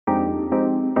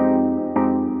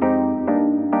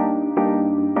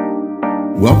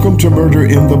Welcome to Murder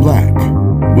in the Black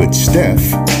with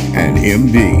Steph and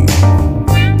MD.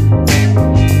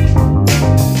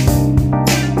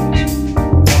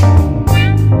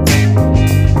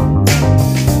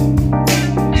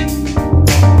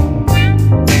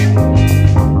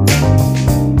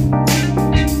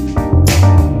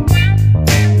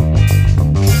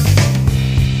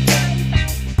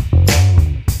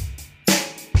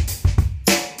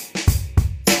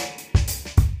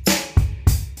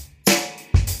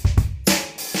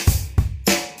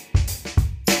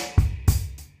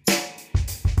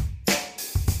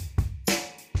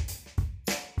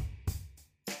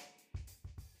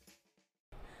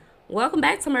 Welcome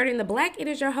back to Murder in the Black. It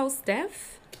is your host,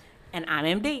 Steph. And I'm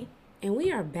MD. And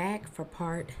we are back for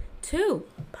part 2.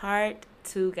 Part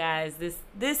 2, guys.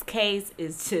 This case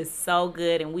is just so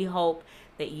good, and we hope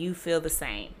that you feel the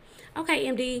same. Okay,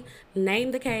 MD,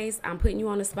 name the case. I'm putting you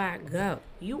on the spot. Go.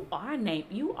 You are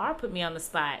putting me on the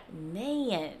spot.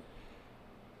 Man.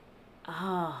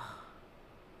 Oh.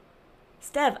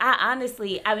 Steph,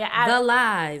 The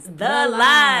lies.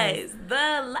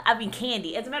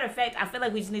 Candy. As a matter of fact, I feel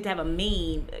like we just need to have a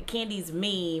meme, Candy's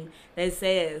meme that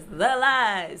says, the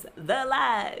lies,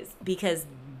 because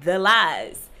the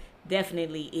lies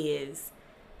definitely is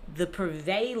the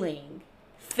prevailing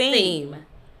theme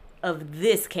of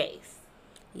this case.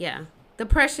 Yeah. The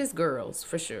precious girls,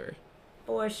 for sure.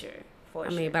 For sure.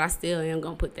 But I still am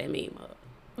going to put that meme up.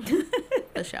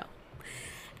 For sure.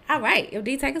 All right,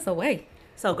 MD, take us away.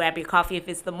 So grab your coffee if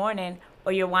it's the morning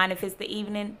or your wine if it's the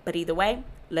evening. But either way,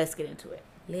 let's get into it.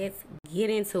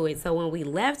 So when we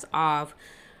left off,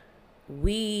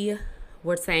 we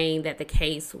were saying that the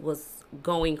case was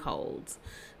going cold.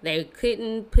 They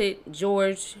couldn't put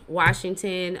George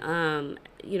Washington,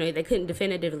 they couldn't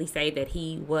definitively say that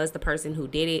he was the person who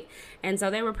did it. And so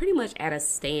they were pretty much at a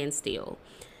standstill.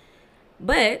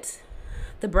 But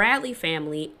the Bradley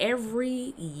family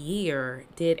every year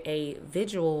did a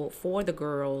vigil for the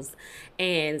girls,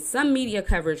 and some media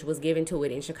coverage was given to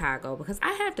it in Chicago, because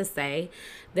I have to say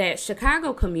that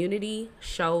Chicago community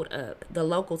showed up. The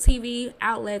local TV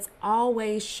outlets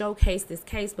always showcase this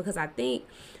case, because I think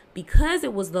because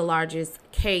it was the largest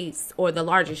case or the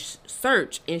largest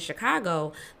search in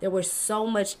Chicago, there was so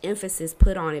much emphasis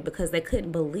put on it because they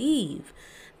couldn't believe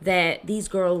that these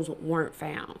girls weren't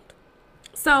found.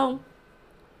 So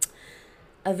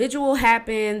a vigil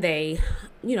happened. They,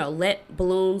 let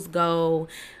balloons go.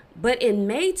 But in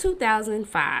May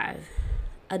 2005,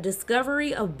 a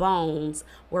discovery of bones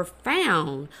were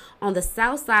found on the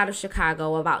south side of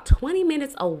Chicago, about 20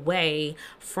 minutes away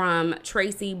from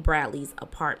Tracy Bradley's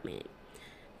apartment.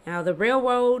 Now, the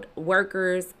railroad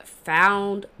workers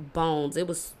found bones. It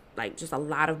was like just a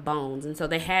lot of bones. And so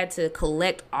they had to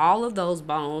collect all of those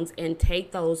bones and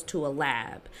take those to a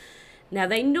lab. Now,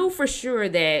 they knew for sure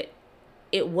that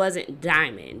it wasn't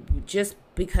diamond, just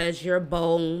because your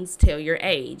bones tell your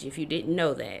age, if you didn't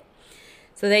know that.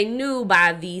 So they knew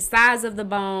by the size of the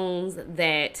bones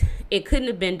that it couldn't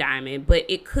have been diamond, but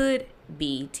it could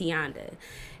be Tianda.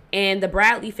 And the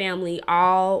Bradley family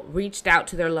all reached out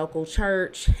to their local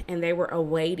church, and they were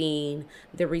awaiting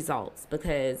the results,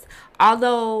 because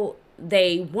although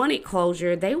they wanted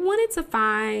closure, they wanted to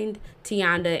find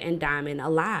Tianda and Diamond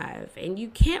alive. And you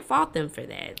can't fault them for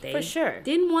that. They for sure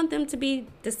didn't want them to be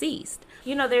deceased.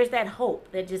 There's that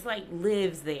hope that just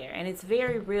lives there, and it's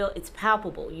very real. It's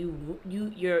palpable.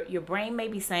 Your brain may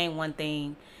be saying one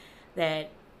thing that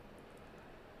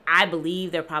I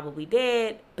believe they're probably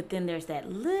dead, but then there's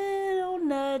that little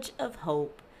nudge of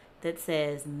hope that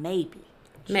says maybe.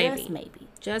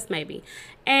 Just maybe.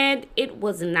 And it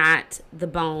was not the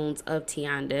bones of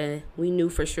Tianda. We knew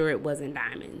for sure it wasn't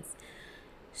diamonds.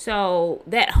 So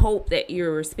that hope that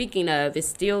you're speaking of is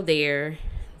still there.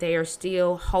 They are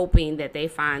still hoping that they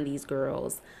find these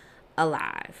girls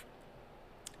alive.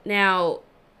 Now,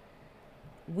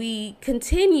 we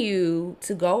continue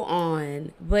to go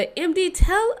on, but MD,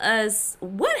 tell us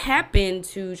what happened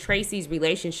to Tracy's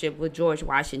relationship with George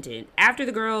Washington after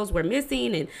the girls were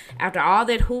missing, and after all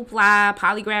that hoopla,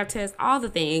 polygraph test, all the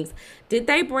things. Did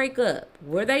they break up?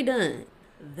 Were they done?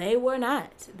 They were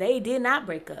not. They did not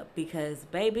break up, because,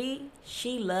 baby,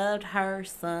 she loved her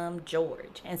some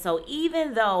George. And so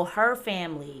even though her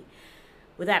family,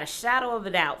 without a shadow of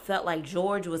a doubt, felt like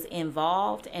George was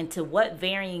involved, and to what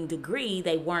varying degree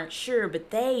they weren't sure, but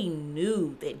they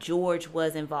knew that George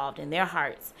was involved in their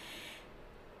hearts.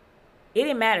 It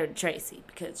didn't matter to Tracy,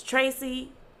 because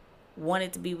Tracy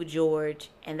wanted to be with George,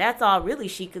 and that's all really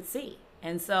she could see.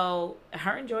 And so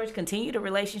her and George continued a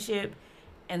relationship,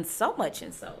 and so much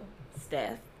and so,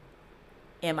 Steph,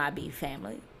 MIB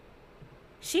family,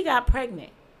 she got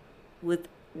pregnant with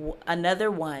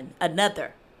another one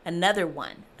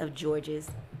of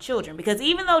George's children. Because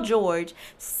even though George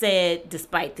said,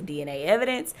 despite the DNA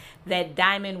evidence, that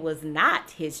Diamond was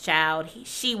not his child,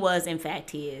 she was in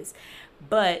fact his.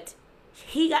 But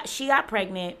she got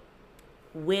pregnant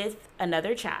with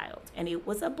another child, and it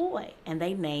was a boy, and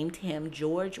they named him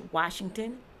George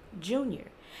Washington Jr.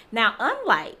 Now,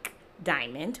 unlike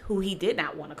Diamond, who he did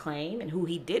not want to claim and who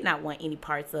he did not want any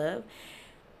parts of,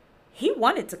 he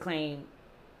wanted to claim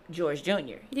George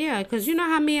Jr. Yeah, because you know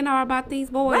how men are about these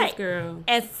boys, Right. girl.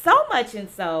 And so much and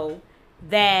so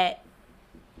that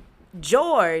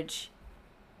George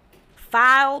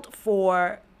filed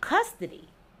for custody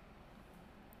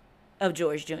of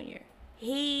George Jr.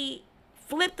 He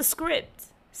flipped the script,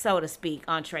 so to speak,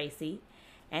 on Tracy.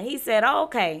 And he said, oh,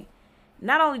 okay,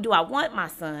 not only do I want my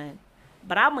son,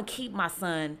 but I'm going to keep my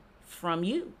son from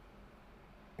you.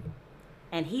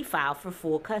 And he filed for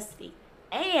full custody.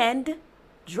 And,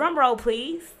 drum roll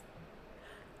please,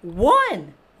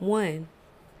 won.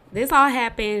 This all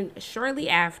happened shortly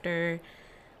after.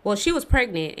 Well, she was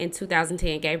pregnant in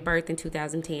 2010, gave birth in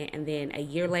 2010, and then a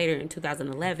year later in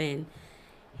 2011,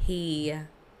 he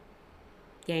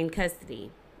gained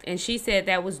custody. And she said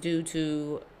that was due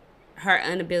to her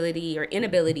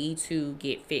inability to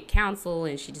get fit counsel,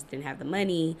 and she just didn't have the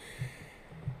money.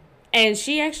 And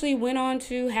she actually went on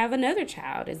to have another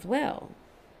child as well.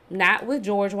 Not with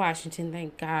George Washington,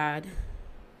 thank God.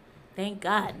 Thank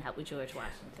God, not with George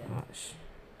Washington. Gosh.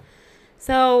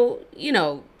 So,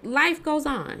 life goes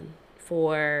on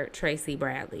for Tracy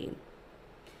Bradley.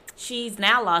 She's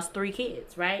now lost 3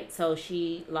 kids, right? So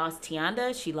she lost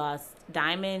Tianda, she lost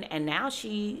Diamond, and now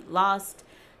she lost,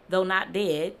 though not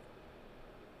dead,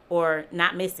 or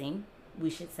not missing, we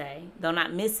should say, though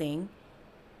not missing,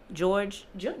 George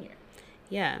Jr.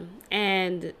 Yeah.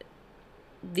 And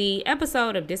the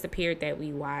episode of Disappeared that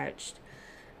we watched,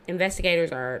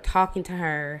 investigators are talking to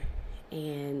her,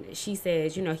 and she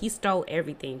says, he stole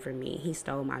everything from me. He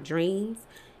stole my dreams.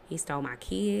 He stole my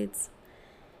kids.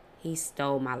 He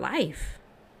stole my life.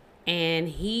 And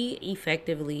he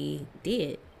effectively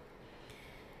did.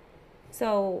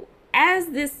 So as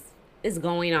this is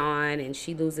going on and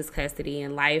she loses custody,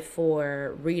 and life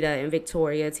for Rita and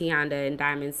Victoria, Tianda and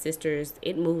Diamond's sisters,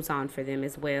 it moves on for them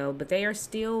as well. But they are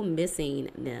still missing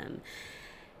them.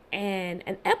 And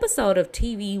an episode of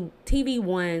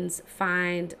TV1's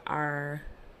Find Our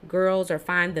Girls or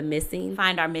Find the Missing.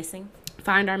 Find Our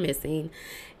Missing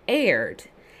aired.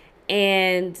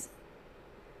 And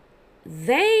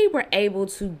they were able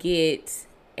to get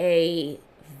a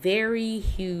very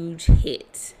huge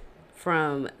hit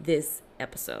from this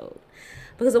episode.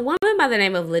 Because a woman by the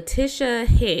name of Letitia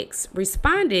Hicks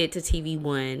responded to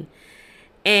TV1,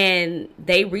 and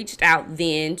they reached out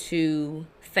then to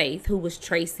Faith, who was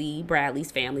Tracy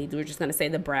Bradley's family. We're just going to say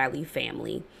the Bradley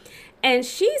family. And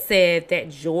she said that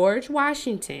George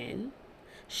Washington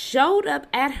showed up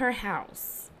at her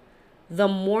house the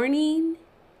morning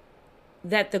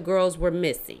that the girls were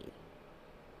missing,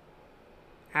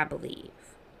 I believe.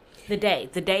 The day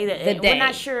that we're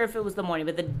not sure if it was the morning,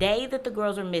 but the day that the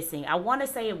girls were missing, I want to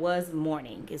say it was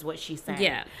morning, is what she's saying.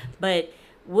 Yeah. But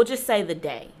we'll just say the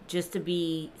day, just to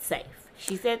be safe.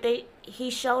 She said he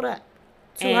showed up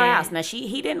to her house. Now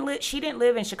she didn't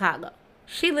live in Chicago.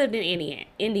 She lived in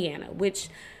Indiana, which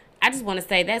I just want to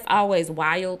say that's always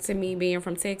wild to me, being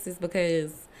from Texas,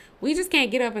 because we just can't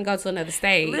get up and go to another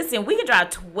state. Listen, we can drive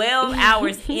 12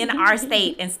 hours in our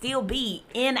state and still be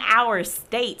in our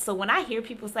state. So when I hear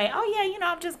people say, oh, yeah,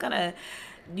 I'm just going to,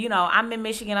 I'm in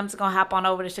Michigan, I'm just going to hop on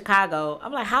over to Chicago.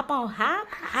 I'm like, hop on?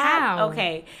 How?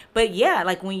 Okay. But yeah,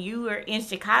 like when you are in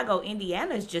Chicago,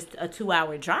 Indiana is just a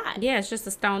 2-hour drive. Yeah, it's just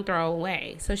a stone throw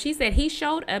away. So she said he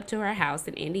showed up to her house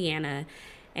in Indiana,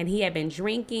 and he had been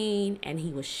drinking, and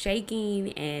he was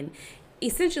shaking, and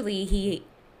essentially he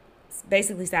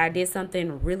basically said, I did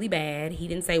something really bad. He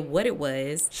didn't say what it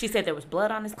was. She said there was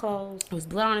blood on his clothes. There was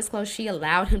blood on his clothes. She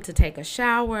allowed him to take a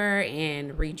shower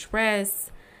and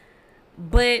redress.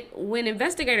 But when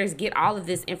investigators get all of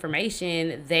this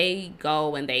information, they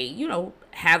go and they,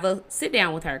 have a sit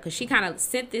down with her, because she kind of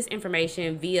sent this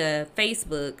information via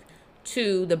Facebook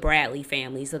to the Bradley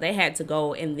family. So they had to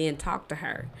go and then talk to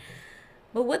her.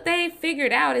 But what they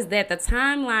figured out is that the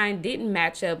timeline didn't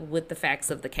match up with the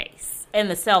facts of the case. And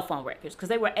the cell phone records, because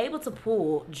they were able to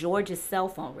pull George's cell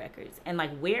phone records. And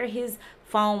like where his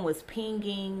phone was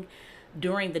pinging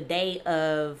during the day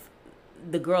of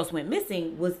the girls went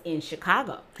missing was in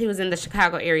Chicago. He was in the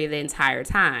Chicago area the entire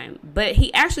time. But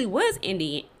he actually was in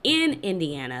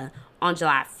Indiana on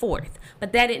July 4th.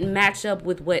 But that didn't match up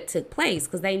with what took place,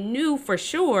 because they knew for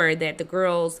sure that the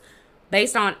girls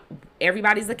based on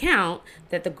everybody's account,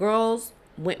 that the girls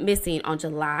went missing on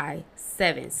July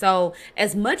 7th. So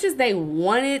as much as they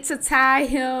wanted to tie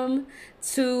him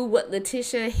to what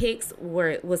Letitia Hicks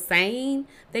was saying,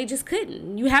 they just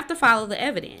couldn't. You have to follow the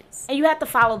evidence. And you have to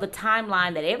follow the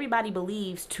timeline that everybody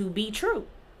believes to be true,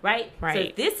 right? Right. So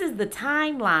if this is the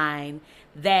timeline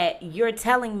that you're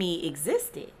telling me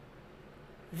existed,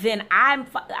 then I'm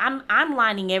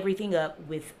lining everything up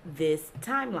with this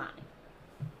timeline.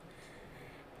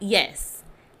 Yes.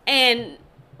 And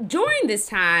during this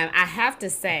time, I have to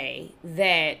say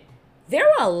that there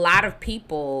were a lot of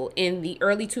people in the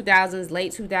early 2000s,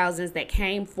 late 2000s that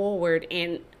came forward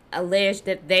and alleged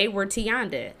that they were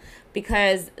Tianda,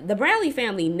 because the Bradley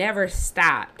family never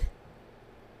stopped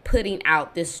putting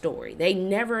out this story. They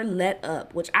never let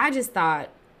up, which I just thought,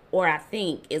 or I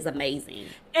think, is amazing.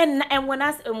 And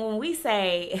when we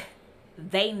say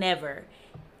they never,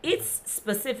 it's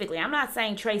specifically, I'm not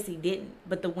saying Tracy didn't,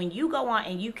 but when you go on,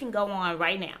 and you can go on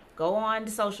right now, go on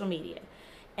to social media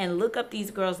and look up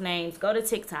these girls' names, go to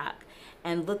TikTok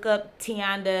and look up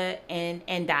Tianda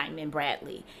and Diamond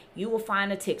Bradley. You will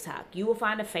find a TikTok, you will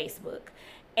find a Facebook,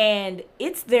 and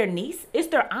it's their niece, it's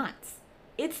their aunts,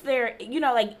 it's their,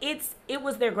 it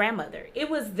was their grandmother. It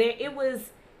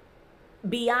was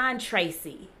beyond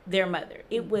Tracy, their mother.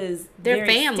 It was their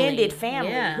family. Extended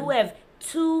family, yeah, who have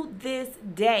to this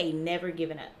day never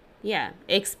given up. Yeah,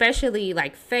 especially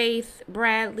like Faith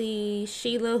Bradley,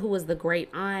 Sheila, who was the great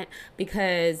aunt,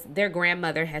 because their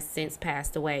grandmother has since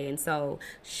passed away. And so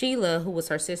Sheila, who was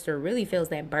her sister, really feels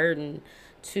that burden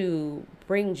to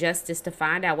bring justice, to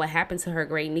find out what happened to her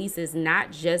great nieces,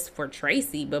 not just for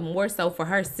Tracy, but more so for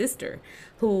her sister,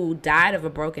 who died of a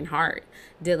broken heart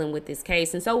dealing with this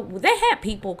case. And so they had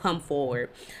people come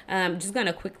forward. I'm just going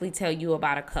to quickly tell you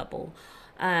about a couple.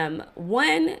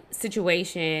 One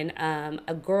situation,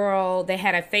 a girl, they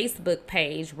had a Facebook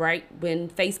page, right when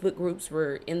Facebook groups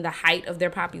were in the height of their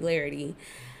popularity.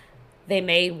 They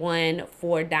made one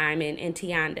for Diamond and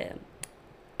Tianda.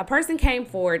 A person came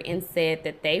forward and said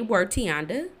that they were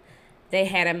Tianda. They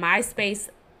had a MySpace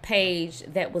page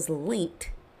that was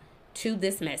linked to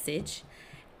this message,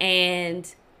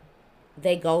 and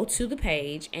they go to the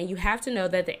page, and you have to know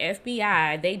that the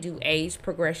FBI, they do age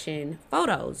progression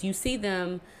photos. You see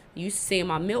them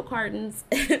on milk cartons.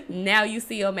 Now you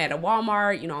see them at a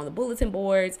Walmart, on the bulletin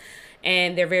boards,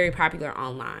 and they're very popular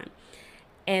online.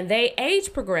 And they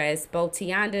age progress both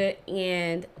Tianda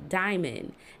and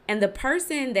Diamond. And the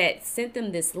person that sent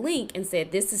them this link and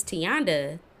said, this is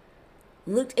Tianda,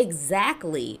 looked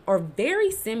exactly or very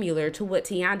similar to what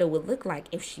Tianda would look like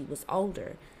if she was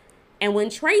older. And when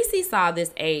Tracy saw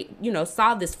this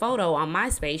photo on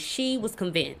MySpace, she was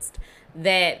convinced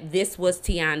that this was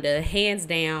Tianda. Hands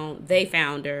down, they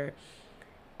found her.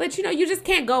 But, you just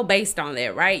can't go based on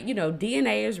that, right?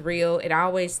 DNA is real. It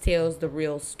always tells the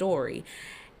real story.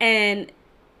 And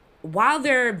while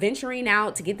they're venturing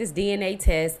out to get this DNA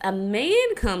test, a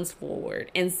man comes forward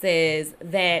and says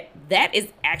that is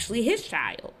actually his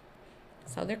child.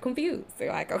 So they're confused.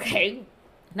 They're like, okay.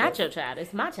 Not your child.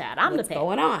 It's my child. I'm the parent.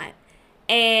 What's going on?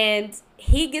 And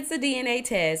he gets a DNA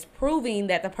test proving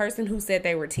that the person who said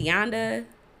they were Tianda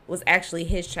was actually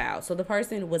his child. So the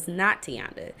person was not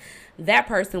Tianda. That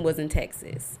person was in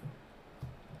Texas.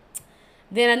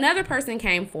 Then another person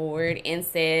came forward and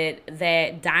said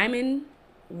that Diamond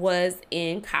was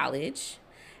in college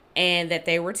and that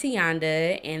they were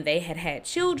Tianda and they had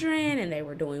children and they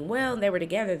were doing well and they were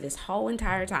together this whole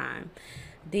entire time.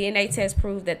 DNA test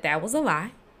proved that was a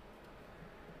lie.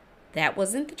 That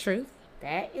wasn't the truth.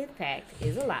 That, in fact,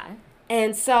 is a lie.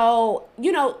 And so,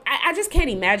 I just can't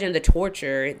imagine the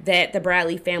torture that the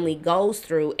Bradley family goes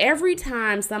through every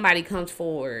time somebody comes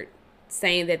forward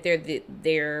saying that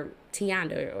they're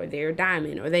Tianda or they're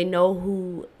Diamond or they know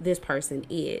who this person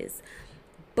is.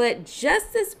 But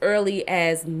just as early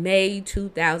as May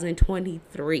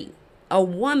 2023, a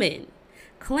woman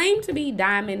claimed to be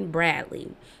Diamond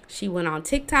Bradley. She went on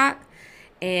TikTok,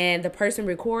 and the person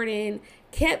recording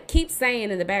keeps saying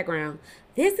in the background,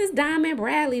 this is Diamond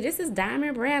Bradley. This is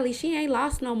Diamond Bradley. She ain't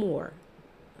lost no more.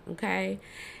 Okay.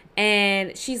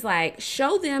 And she's like,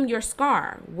 show them your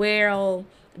scar. Well,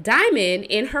 Diamond,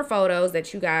 in her photos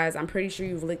that you guys, I'm pretty sure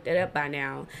you've looked it up by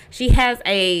now, she has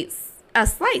a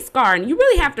slight scar, and you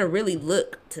really have to really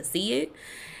look to see it.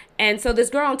 And so this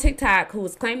girl on TikTok who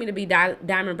was claiming to be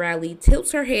Diamond Bradley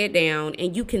tilts her head down,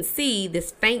 and you can see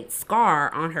this faint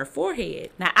scar on her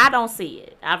forehead. Now, I don't see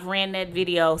it. I've ran that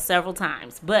video several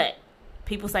times, but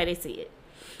people say they see it.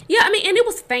 Yeah, and it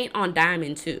was faint on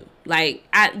Diamond too. Like,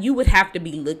 you would have to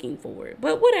be looking for it.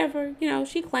 But whatever,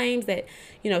 she claims that,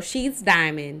 she's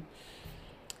Diamond.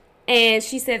 And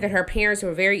she said that her parents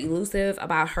were very elusive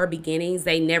about her beginnings.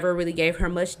 They never really gave her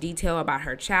much detail about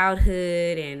her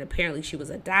childhood, and apparently she was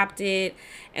adopted.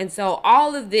 And so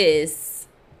all of this,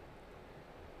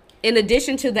 in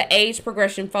addition to the age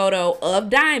progression photo of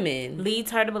Diamond,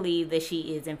 leads her to believe that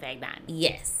she is in fact Diamond.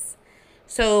 Yes.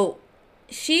 So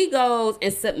she goes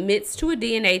and submits to a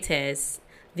DNA test.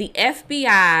 The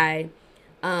FBI,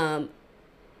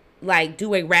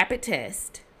 do a rapid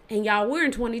test. And y'all, we're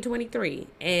in 2023.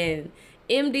 And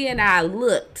MD and I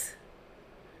looked.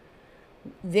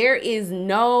 There is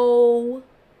no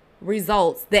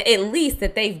results that at least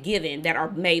that they've given that are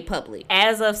made public.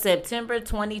 As of September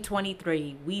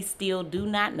 2023, we still do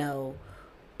not know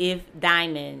if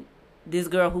Diamond, this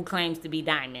girl who claims to be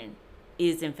Diamond,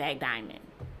 is in fact Diamond.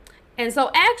 And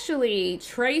so actually,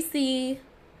 Tracy,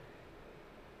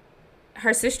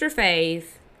 her sister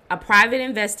Faith, a private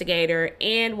investigator,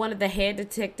 and one of the head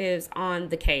detectives on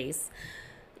the case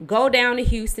go down to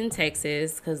Houston,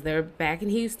 Texas, because they're back in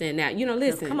Houston now.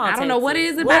 Listen, Come on, I don't know what it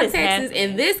is about Texas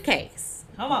in this case.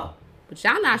 Come on. But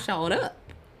y'all not showing up.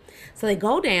 So they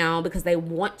go down because they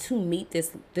want to meet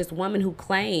this woman who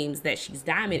claims that she's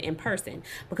Diamond in person.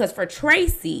 Because for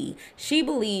Tracy, she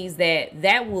believes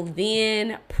that will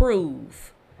then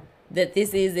prove that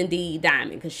this is indeed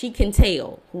Diamond. Because she can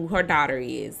tell who her daughter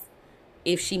is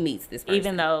if she meets this person.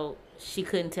 Even though she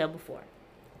couldn't tell before.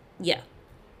 Yeah.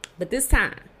 But this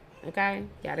time, okay?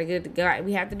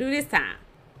 We have to do this time.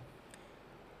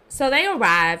 So they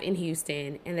arrive in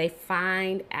Houston and they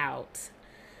find out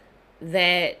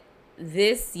that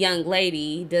this young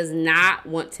lady does not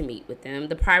want to meet with them.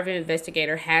 The private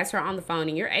investigator has her on the phone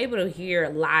and you're able to hear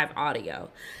live audio.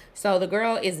 So the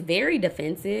girl is very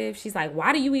defensive. She's like,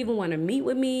 why do you even want to meet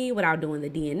with me without doing the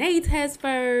DNA test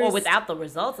first? Or without the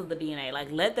results of the DNA.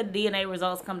 Like, let the DNA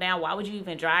results come down. Why would you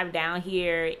even drive down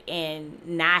here and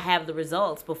not have the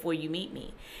results before you meet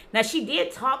me? Now, she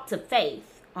did talk to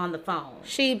Faith on the phone.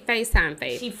 She FaceTime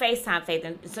Faith.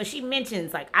 And so she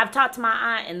mentions, like, I've talked to my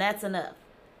aunt and that's enough.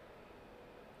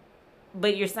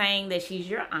 But you're saying that she's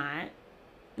your aunt.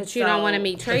 But you don't want to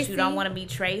meet Tracy? But you don't want to meet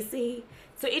Tracy?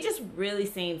 So it just really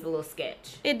seems a little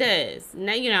sketch. It does.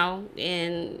 Now,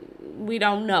 and we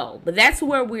don't know. But that's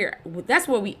where we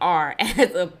are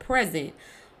as of present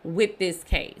with this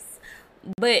case.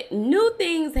 But new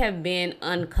things have been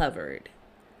uncovered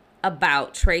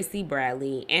about Tracy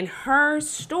Bradley and her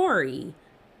story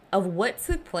of what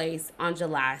took place on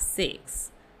July 6th.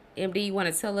 MD, you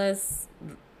want to tell us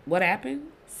what happened?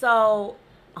 So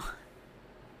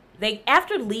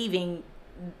after leaving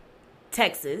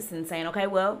Texas and saying, okay,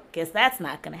 well, guess that's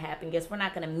not going to happen. Guess we're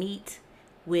not going to meet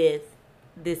with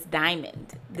this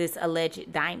Diamond, this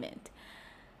alleged Diamond.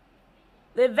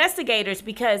 The investigators,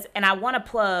 and I want to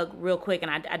plug real quick,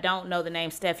 and I don't know the name,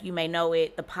 Steph, you may know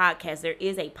it, the podcast. There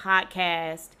is a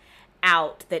podcast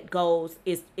out that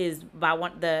is by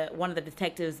one of the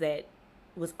detectives that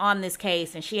was on this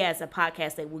case, and she has a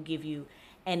podcast that will give you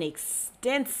an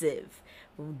extensive,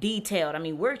 detailed,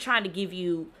 we're trying to give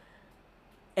you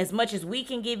as much as we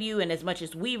can give you and as much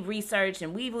as we've researched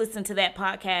and we've listened to that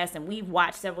podcast and we've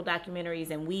watched several documentaries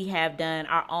and we have done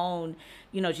our own,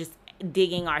 just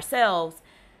digging ourselves.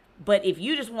 But if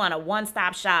you just want a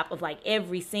one-stop shop of like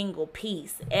every single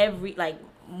piece,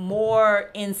 more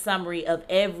in summary of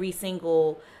every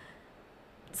single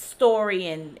story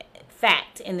and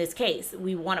fact in this case,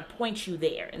 we want to point you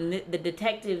there. And the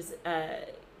detectives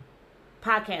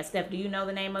podcast, Steph, do you know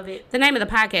the name of it? The name of the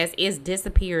podcast is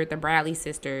Disappeared, the Bradley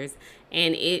Sisters,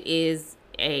 and it is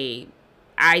a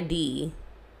ID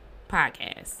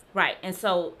podcast. Right. And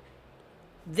so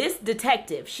this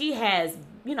detective, she has,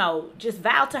 just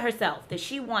vowed to herself that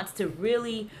she wants to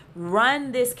really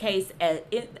run this case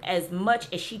as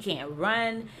much as she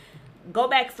can. Go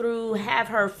back through, have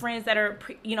her friends that are,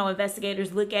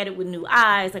 investigators look at it with new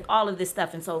eyes, like all of this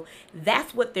stuff. And so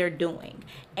that's what they're doing.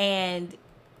 And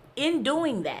in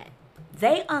doing that,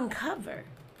 they uncover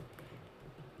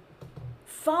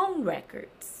phone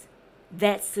records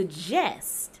that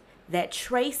suggest that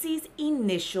Tracy's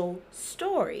initial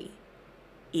story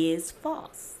is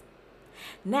false.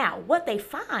 Now, what they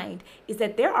find is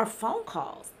that there are phone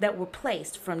calls that were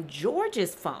placed from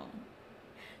George's phone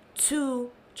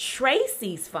to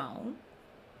Tracy's phone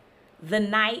the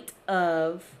night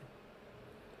of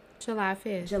July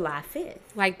 5th.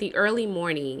 Like the early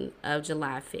morning of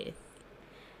July 5th.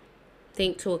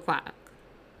 Think 2 o'clock.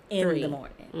 In 3. the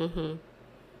morning. Mm-hmm.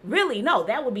 Really? No,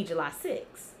 that would be July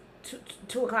 6th.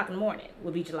 2 o'clock in the morning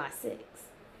would be July 6th.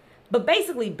 But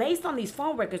basically, based on these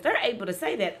phone records, they're able to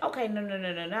say that, okay,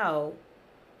 no.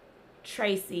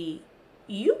 Tracy,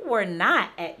 you were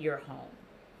not at your home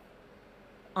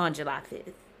on July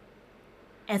 5th.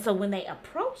 And so when they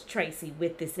approached Tracy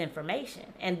with this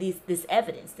information and this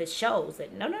evidence that shows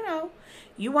that no,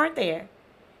 you weren't there.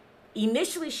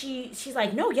 Initially she's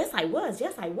like, no, yes I was.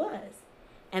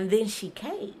 And then she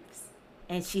caves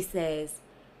and she says,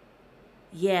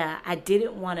 yeah, I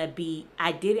didn't want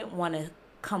to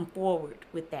come forward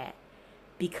with that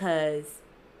because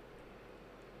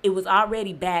it was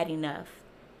already bad enough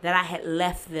that I had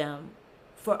left them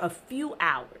for a few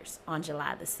hours on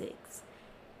July the 6th.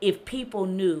 If people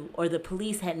knew or the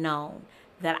police had known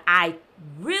that I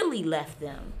really left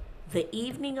them the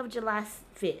evening of July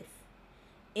 5th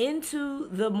into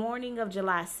the morning of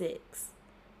July 6th,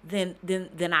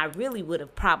 then I really would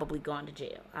have probably gone to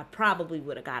jail. I probably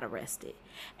would have got arrested.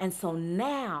 And so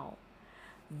now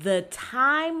the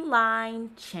timeline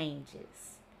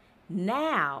changes.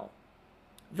 Now,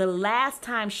 the last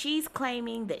time she's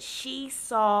claiming that she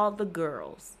saw the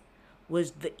girls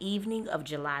was the evening of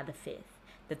July the 5th.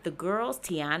 That the girls,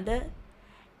 Tianda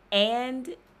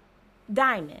and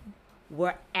Diamond,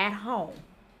 were at home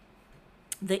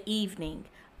the evening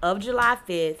of July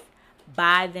 5th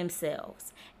by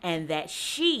themselves. And that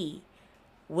she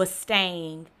was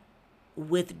staying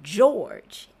with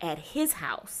George at his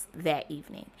house that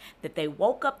evening. That they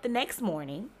woke up the next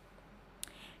morning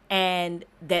and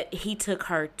that he took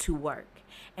her to work.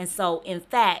 And so, in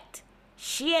fact,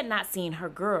 she had not seen her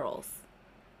girls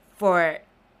for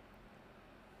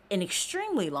an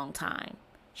extremely long time.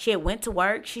 She had went to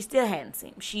work. She still hadn't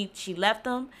seen them. She left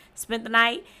them, spent the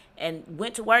night, and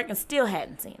went to work and still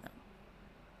hadn't seen them.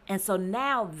 And so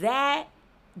now that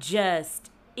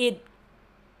it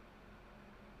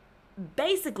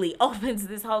basically opens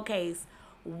this whole case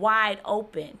wide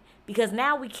open, because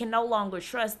now we can no longer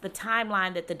trust the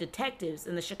timeline that the detectives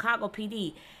in the Chicago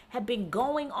PD have been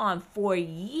going on for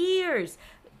years.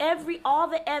 All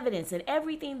the evidence and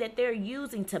everything that they're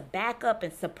using to back up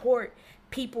and support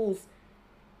people's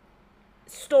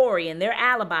story and their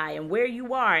alibi and where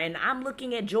you are. And I'm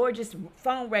looking at George's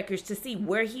phone records to see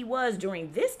where he was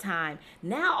during this time.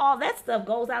 Now all that stuff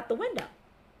goes out the window.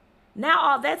 Now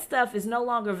all that stuff is no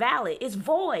longer valid. It's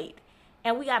void.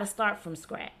 And we got to start from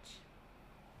scratch.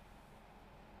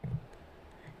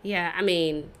 Yeah, I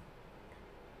mean,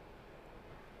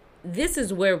 this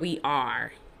is where we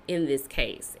are in this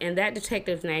case. And that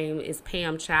detective's name is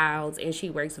Pam Childs, and she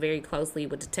works very closely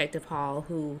with Detective Hall,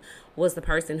 who was the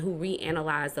person who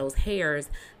reanalyzed those hairs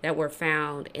that were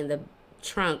found in the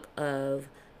trunk of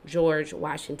George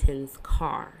Washington's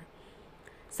car.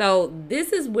 So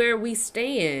this is where we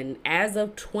stand as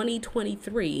of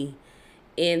 2023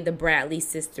 in the Bradley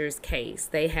sisters case.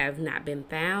 They have not been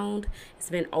found. It's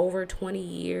been over 20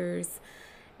 years.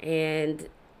 And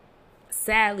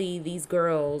sadly, these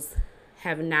girls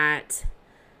have not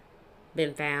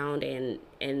been found. And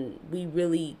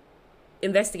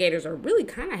investigators are really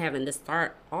kind of having to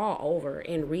start all over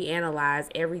and reanalyze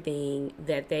everything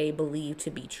that they believe to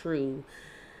be true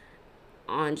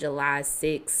on July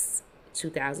 6,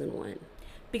 2001.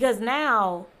 Because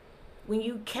now, when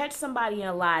you catch somebody in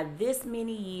a lie this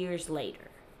many years later,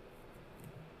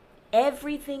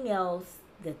 everything else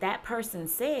that person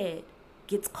said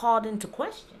gets called into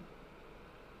question.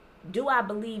 Do I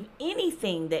believe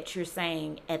anything that you're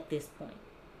saying at this point?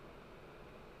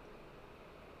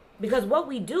 Because what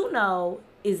we do know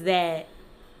is that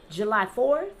July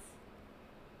 4th,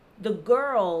 the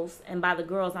girls, and by the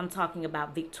girls I'm talking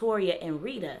about Victoria and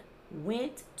Rita,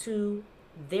 went to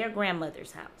their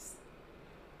grandmother's house.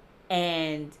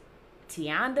 And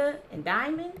Tianda and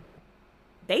Diamond,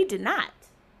 they did not.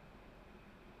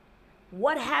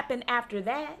 What happened after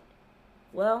that?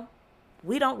 Well,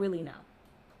 we don't really know.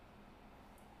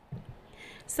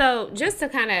 So just to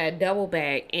kind of double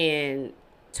back and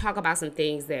talk about some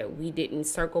things that we didn't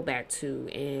circle back to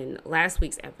in last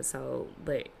week's episode,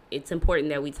 but it's important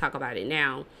that we talk about it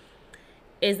now,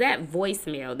 is that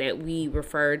voicemail that we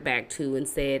referred back to and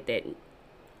said that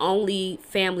only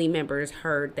family members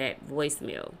heard that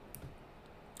voicemail.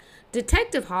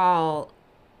 Detective Hall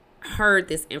heard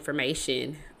this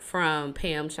information from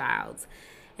Pam Childs,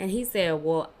 and he said,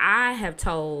 well, I have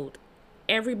told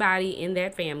everybody in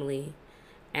that family,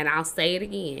 and I'll say it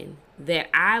again, that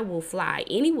I will fly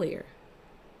anywhere,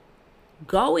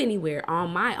 go anywhere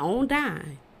on my own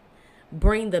dime,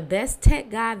 bring the best tech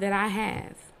guy that I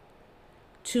have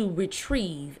to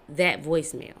retrieve that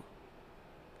voicemail.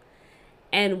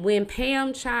 And when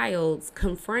Pam Childs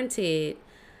confronted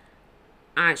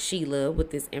Aunt Sheila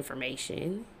with this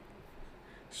information,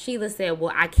 Sheila said,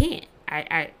 well, I can't.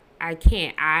 I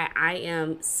can't. I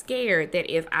am scared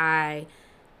that if I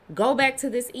go back to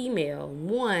this email,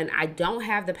 one, I don't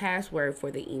have the password for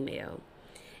the email.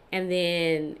 And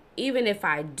then even if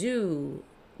I do,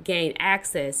 gain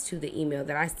access to the email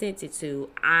that I sent it to,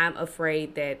 I'm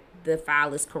afraid that the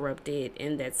file is corrupted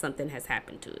and that something has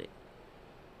happened to it.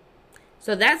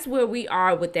 So that's where we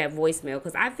are with that voicemail,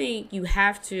 because I think you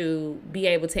have to be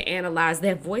able to analyze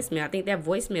that voicemail. I think that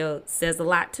voicemail says a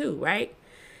lot too, right?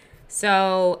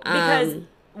 So because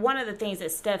one of the things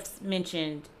that Steph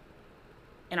mentioned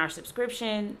in our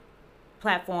subscription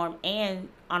platform and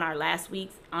on our last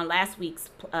week's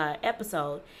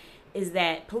episode is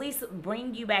that police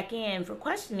bring you back in for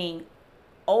questioning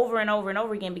over and over and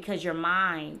over again because your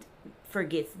mind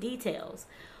forgets details.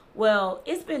 Well,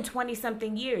 it's been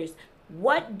 20-something years.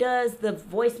 What does the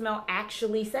voicemail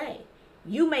actually say?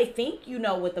 You may think you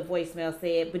know what the voicemail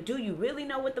said, but do you really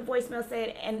know what the voicemail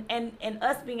said? And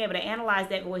us being able to analyze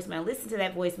that voicemail, listen to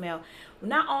that voicemail,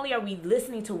 not only are we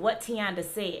listening to what Tianda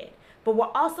said, but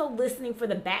we're also listening for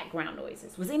the background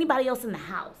noises. Was anybody else in the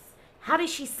house? How did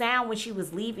she sound when she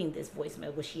was leaving this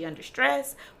voicemail? Was she under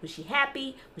stress? Was she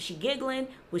happy? Was she giggling?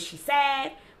 Was she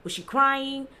sad? Was she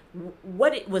crying?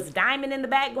 Was Diamond in the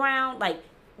background? Like,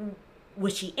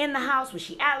 was she in the house? Was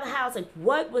she out of the house? Like,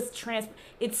 what was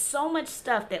it's so much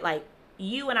stuff that, like,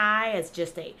 you and I, as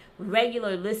just a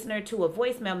regular listener to a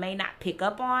voicemail, may not pick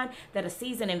up on, that a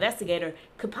seasoned investigator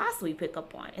could possibly pick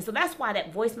up on. And so that's why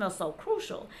that voicemail is so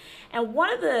crucial. And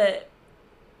one of the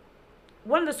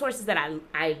sources that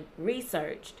I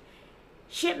researched,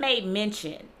 she made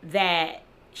mention that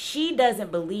she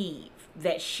doesn't believe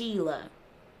that Sheila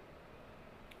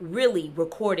really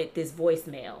recorded this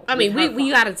voicemail. I mean,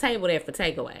 we got a table there for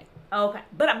takeaway. Okay,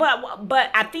 but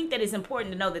I think that it's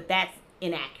important to know that that's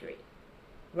inaccurate,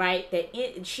 right? That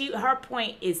her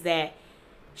point is that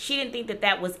she didn't think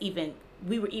that was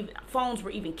phones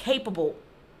were even capable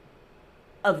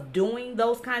of doing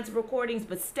those kinds of recordings.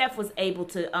 But Steph was able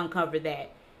to uncover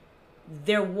that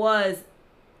there was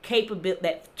capability,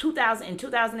 that in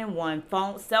 2001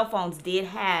 cell phones did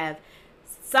have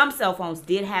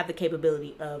the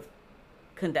capability of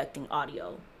conducting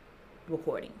audio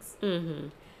recordings. Mm-hmm.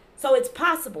 So it's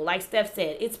possible, like Steph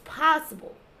said, it's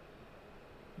possible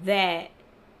that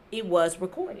it was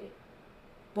recorded.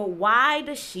 But why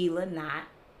does Sheila not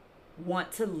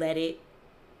want to let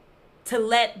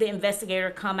the investigator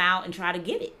come out and try to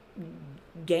get it,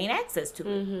 gain access to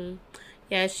it? Mm-hmm.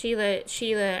 Yeah,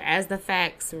 Sheila, as the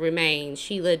facts remain,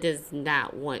 Sheila does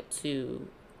not want to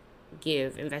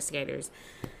give investigators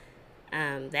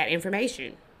that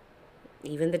information,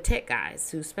 even the tech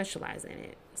guys who specialize in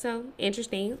it. So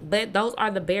interesting, but those are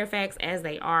the bare facts as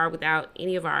they are, without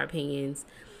any of our opinions.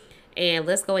 And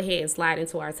let's go ahead and slide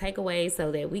into our takeaways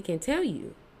so that we can tell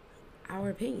you our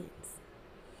opinions.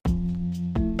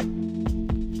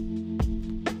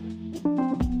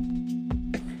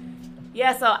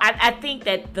 Yeah, so I think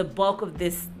that the bulk of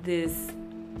this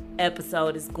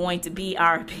episode is going to be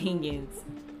our opinions,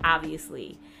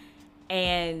 obviously.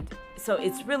 And so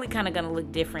it's really kind of going to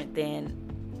look different than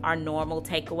our normal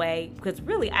takeaway, because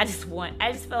really I just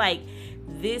feel like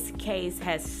this case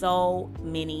has so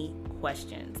many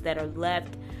questions that are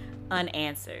left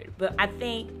unanswered. But I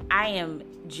think I am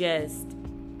just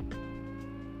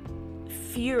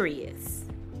furious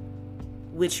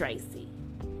with Tracy,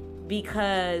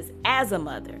 because as a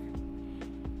mother,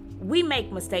 we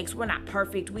make mistakes. We're not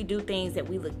perfect. We do things that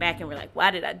we look back and we're like,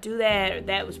 why did I do that? Or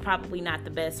that was probably not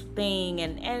the best thing.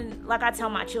 And like I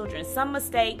tell my children, some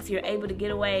mistakes you're able to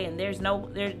get away and there's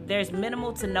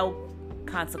minimal to no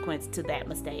consequence to that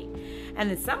mistake. And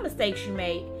then some mistakes you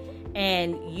make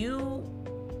and you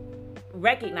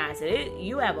recognize it,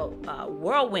 you have a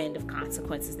whirlwind of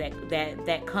consequences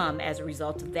that come as a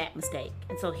result of that mistake.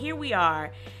 And so here we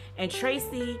are, and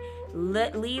Tracy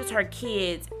leaves her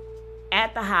kids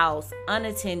at the house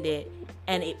unattended,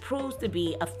 and it proves to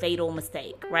be a fatal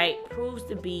mistake, right? Proves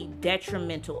to be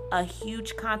detrimental, a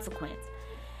huge consequence.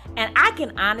 And I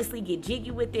can honestly get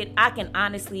jiggy with it. I can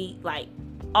honestly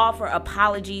offer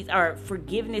apologies or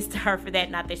forgiveness to her for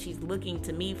that. Not that she's looking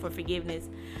to me for forgiveness,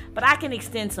 but I can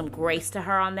extend some grace to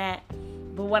her on that.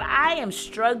 But what I am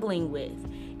struggling with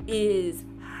is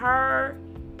her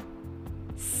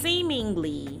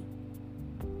seemingly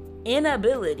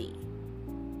inability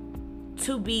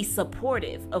to be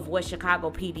supportive of what Chicago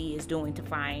PD is doing to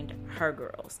find her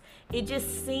girls. It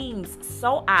just seems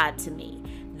so odd to me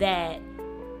that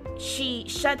she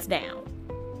shuts down,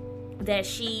 that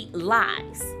she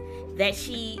lies, that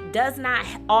she does not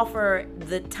offer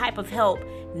the type of help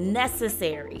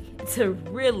necessary to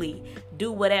really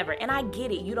do whatever. And I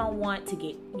get it. You don't want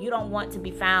to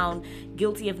be found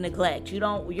guilty of neglect.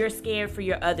 You're scared for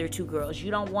your other two girls.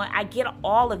 I get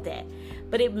all of that.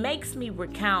 But it makes me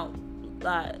recount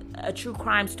a true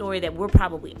crime story that we're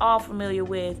probably all familiar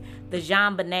with, the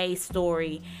JonBenet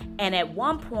story. And at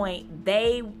one point,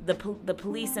 the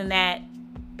police in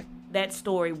that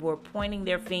story were pointing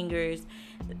their fingers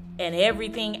and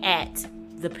everything at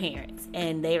the parents,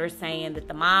 and they were saying that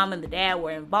the mom and the dad were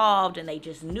involved, and they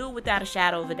just knew without a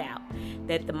shadow of a doubt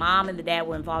that the mom and the dad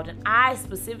were involved. And I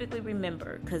specifically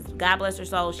remember, because God bless her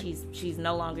soul, she's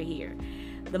no longer here,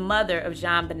 the mother of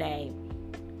JonBenet,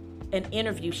 an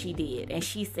interview she did, and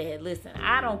she said, listen,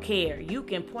 I don't care, you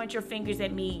can point your fingers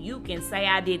at me, you can say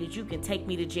I did it, you can take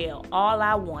me to jail, all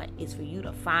I want is for you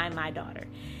to find my daughter.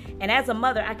 And as a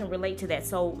mother, I can relate to that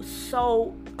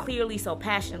so clearly, so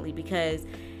passionately, because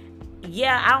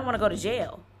yeah, I don't want to go to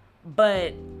jail,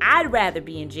 but I'd rather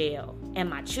be in jail and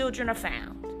my children are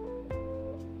found.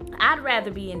 I'd rather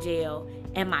be in jail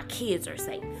and my kids are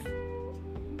safe.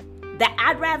 That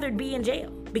I'd rather be in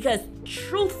jail, because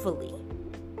truthfully,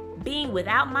 being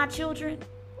without my children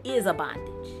is a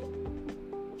bondage.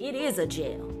 It is a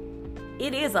jail.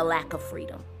 It is a lack of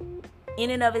freedom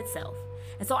in and of itself.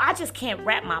 And so I just can't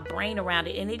wrap my brain around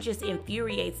it, and it just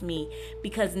infuriates me,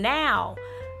 because now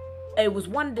it was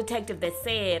one detective that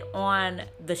said on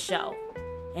the show,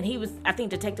 and he was, I think,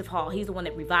 Detective Hall, he's the one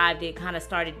that revived it, kind of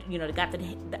started, got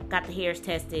the hairs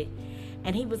tested.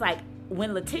 And he was like,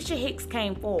 when Letitia Hicks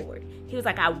came forward, he was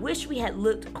like, I wish we had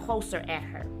looked closer at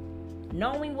her,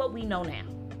 knowing what we know now.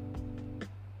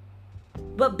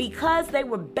 But because they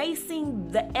were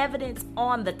basing the evidence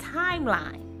on the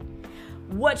timeline,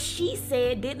 what she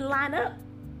said didn't line up,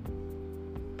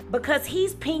 because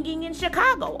he's pinging in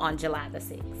Chicago on July the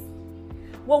 6th.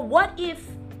 Well, what if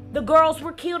the girls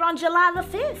were killed on July the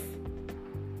 5th?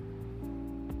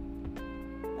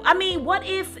 I mean, what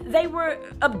if they were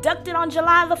abducted on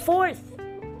July the 4th?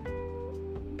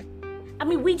 I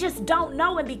mean, we just don't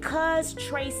know. And because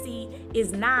Tracy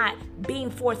is not being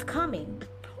forthcoming,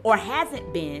 or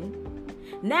hasn't been,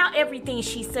 now everything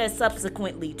she says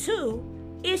subsequently to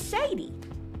is shady.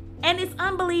 And it's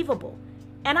unbelievable.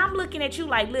 And I'm looking at you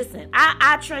like, listen,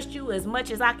 I trust you as much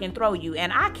as I can throw you,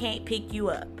 and I can't pick you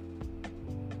up.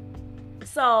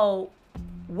 So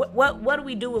what do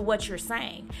we do with what you're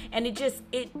saying? And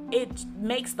it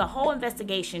makes the whole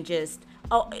investigation just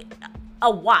a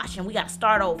wash, and we got to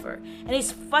start over. And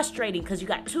it's frustrating because you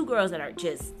got two girls that are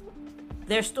just,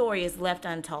 their story is left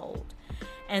untold.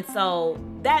 And so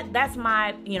that's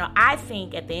my, I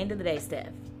think at the end of the day, Steph,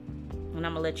 and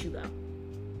I'm going to let you go,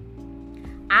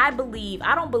 I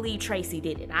don't believe Tracy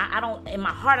did it. I don't, in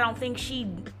my heart, I don't think she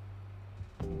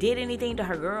did anything to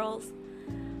her girls,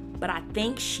 but I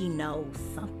think she knows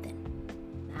something.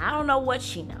 I don't know what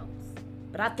she knows,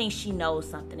 but I think she knows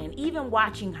something. And even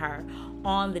watching her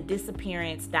on the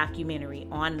disappearance documentary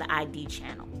on the ID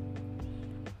channel,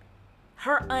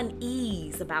 her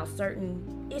unease about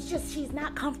it's just, she's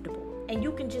not comfortable. And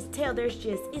you can just tell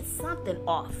it's something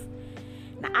off.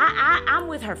 Now, I'm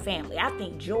with her family. I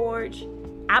think George,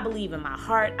 I believe in my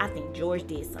heart, I think George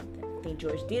did something. I think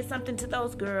George did something to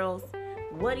those girls.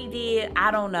 What he did, I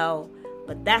don't know.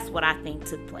 But that's what I think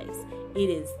took place. It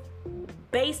is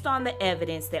based on the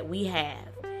evidence that we have,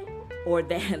 or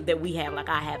that we have, like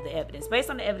I have the evidence. Based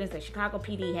on the evidence that Chicago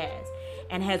PD has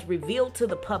and has revealed to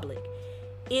the public,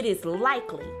 it is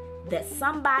likely that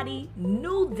somebody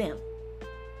knew them,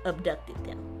 abducted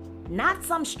them, not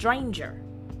some stranger.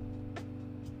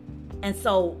 And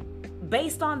so,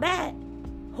 based on that,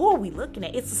 who are we looking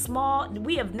at?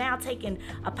 We have now taken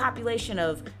a population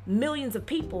of millions of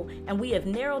people, and we have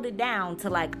narrowed it down to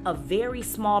like a very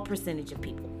small percentage of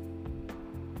people.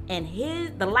 And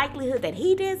the likelihood that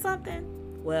he did something,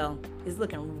 well, is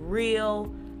looking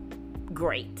real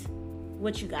great.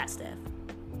 What you got, Steph?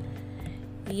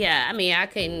 Yeah, I mean, I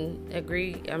can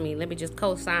agree. I mean, let me just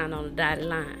co-sign on the dotted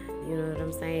line. You know what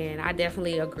I'm saying? I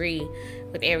definitely agree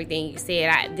with everything you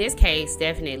said. This case,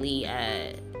 definitely,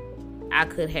 I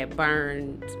could have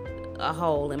burned a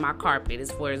hole in my carpet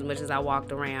as much as I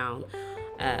walked around,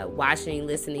 watching,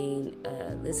 listening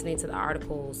to the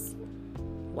articles,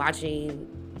 watching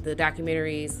the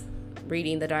documentaries,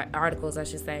 reading the articles, I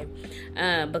should say,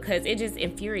 because it just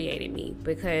infuriated me.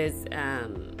 Because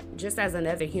just as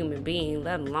another human being,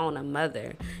 let alone a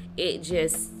mother,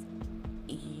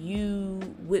 you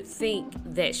would think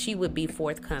that she would be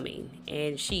forthcoming,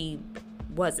 and she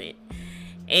wasn't.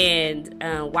 And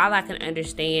while I can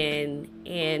understand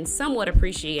and somewhat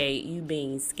appreciate you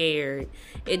being scared,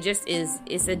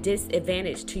 it's a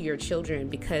disadvantage to your children,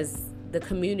 because the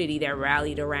community that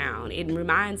rallied around, it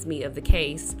reminds me of the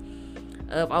case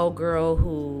of old girl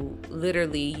who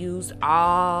literally used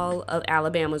all of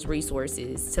Alabama's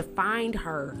resources to find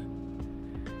her.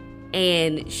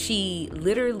 And she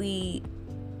literally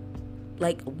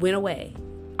like went away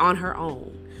on her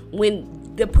own.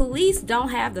 When the police don't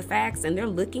have the facts and they're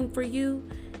looking for you,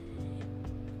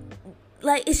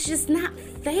 like, it's just not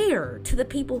fair to the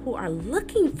people who are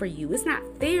looking for you. It's not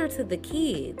fair to the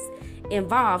kids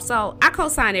involved. So I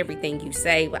co-sign everything you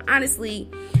say, but honestly,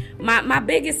 my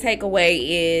biggest takeaway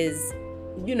is,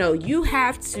 you know, you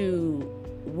have to,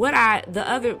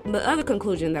 the other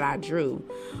conclusion that I drew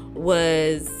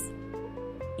was,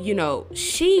 you know,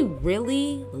 she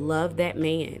really loved that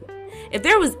man. If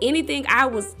there was anything I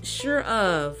was sure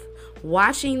of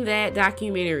watching that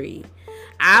documentary,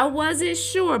 I wasn't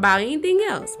sure about anything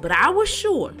else, but I was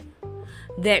sure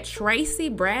that Tracy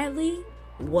Bradley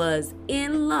was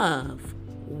in love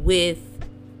with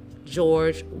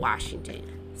George Washington.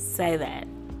 Say that.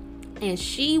 And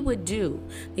she would do,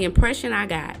 the impression I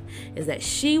got is that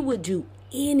she would do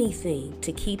anything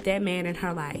to keep that man in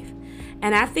her life.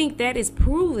 And I think that is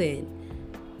proven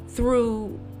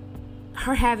through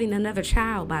her having another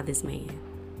child by this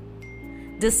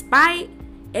man. Despite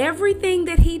everything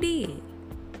that he did,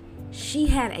 she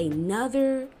had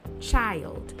another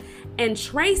child. And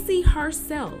Tracy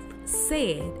herself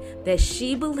said that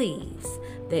she believes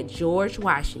that George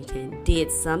Washington did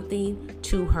something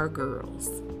to her girls.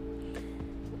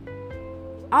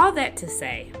 All that to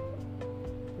say,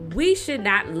 we should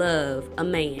not love a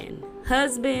man,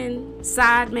 husband,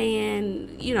 side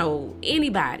man, you know,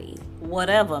 anybody.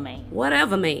 Whatever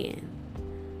man.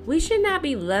 We should not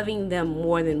be loving them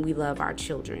more than we love our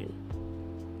children.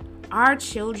 Our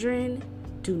children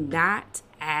do not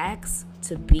ask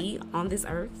to be on this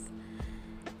earth.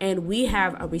 And we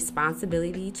have a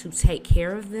responsibility to take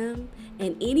care of them.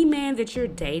 And any man that you're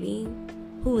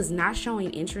dating who is not showing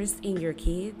interest in your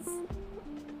kids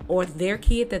or their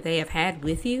kid that they have had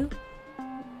with you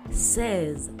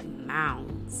says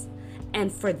mounds.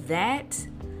 And for that,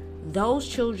 those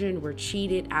children were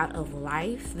cheated out of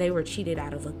life. They were cheated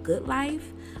out of a good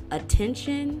life,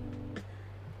 attention,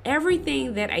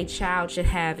 everything that a child should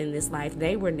have in this life.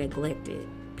 They were neglected,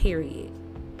 period.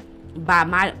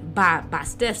 By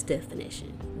Steph's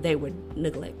definition, they were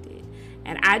neglected.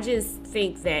 And I just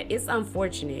think that it's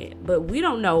unfortunate, but we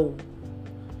don't know.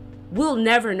 We'll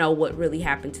never know what really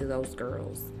happened to those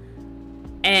girls.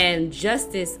 And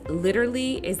justice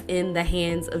literally is in the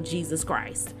hands of Jesus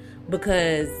Christ,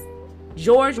 because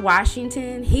George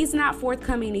Washington, he's not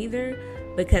forthcoming either,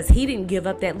 because he didn't give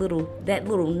up that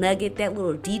little nugget, that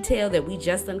little detail that we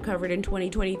just uncovered in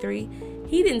 2023.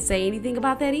 He didn't say anything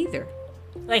about that either.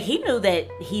 Like, he knew that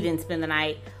he didn't spend the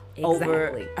night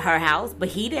over her house, but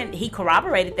he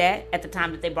corroborated that at the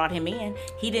time that they brought him in.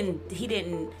 He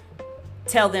didn't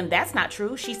tell them that's not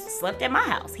true. She slept at my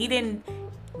house. He didn't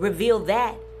reveal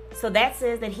that. So that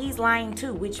says that he's lying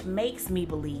too, which makes me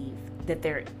believe that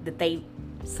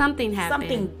something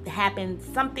happened,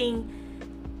 something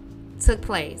took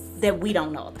place that we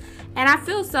don't know about. And I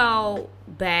feel so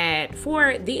bad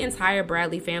for the entire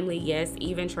Bradley family. Yes,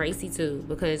 even Tracy too,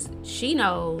 because she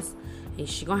knows, and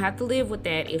she's gonna have to live with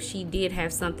that if she did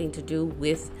have something to do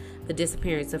with the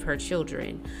disappearance of her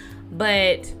children.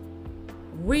 But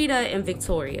Rita and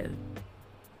Victoria,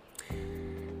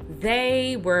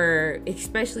 they were,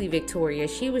 especially Victoria,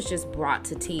 she was just brought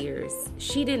to tears.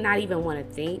 She did not even want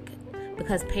to think,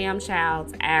 because Pam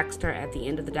Childs asked her at the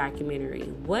end of the documentary,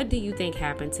 "What do you think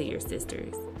happened to your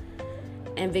sisters?"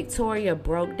 And Victoria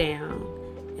broke down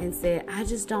and said, "I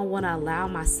just don't want to allow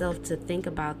myself to think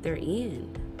about their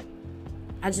end.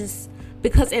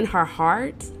 Because in her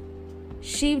heart,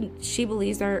 she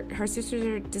believes her sisters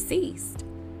are deceased."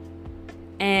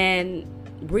 And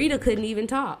Rita couldn't even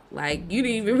talk. Like, you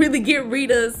didn't even really get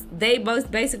Rita's. They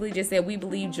both basically just said, "We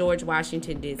believe George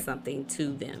Washington did something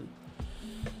to them."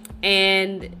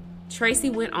 And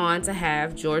Tracy went on to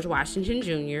have George Washington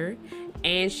Jr.,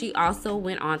 and she also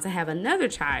went on to have another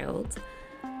child.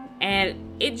 And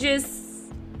it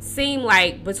just seemed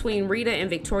like between Rita and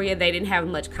Victoria, they didn't have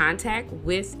much contact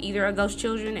with either of those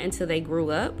children until they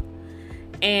grew up.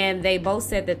 And they both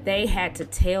said that they had to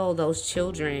tell those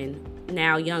children,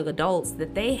 now young adults,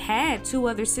 that they had two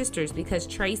other sisters, because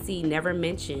Tracy never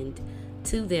mentioned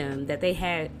to them that they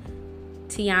had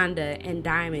Tianda and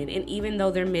Diamond. And even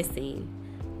though they're missing,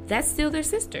 that's still their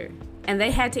sister. And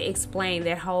they had to explain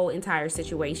that whole entire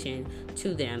situation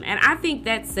to them. And I think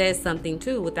that says something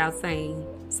too, without saying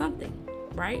something,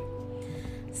 right?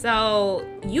 So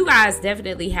you guys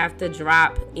definitely have to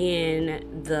drop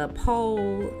in the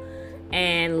poll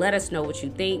and let us know what you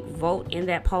think. Vote in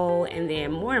that poll. And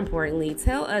then more importantly,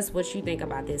 tell us what you think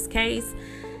about this case.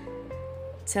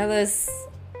 Tell us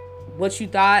what you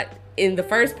thought in the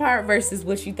first part versus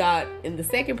what you thought in the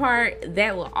second part.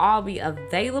 That will all be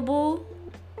available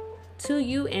to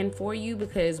you and for you,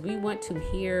 because we want to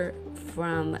hear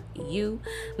from you.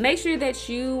 Make sure that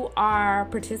you are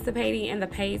participating in the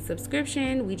paid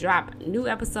subscription. We drop new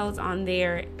episodes on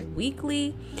there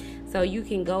weekly, so you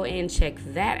can go and check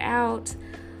that out.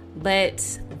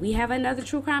 But we have another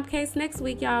true crime case next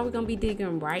week, y'all. We're going to be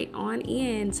digging right on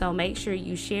in. So make sure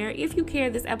you share, if you care,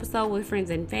 this episode with friends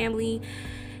and family.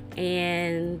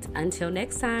 And until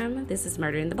next time, this is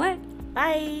Murder in the Black.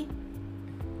 Bye.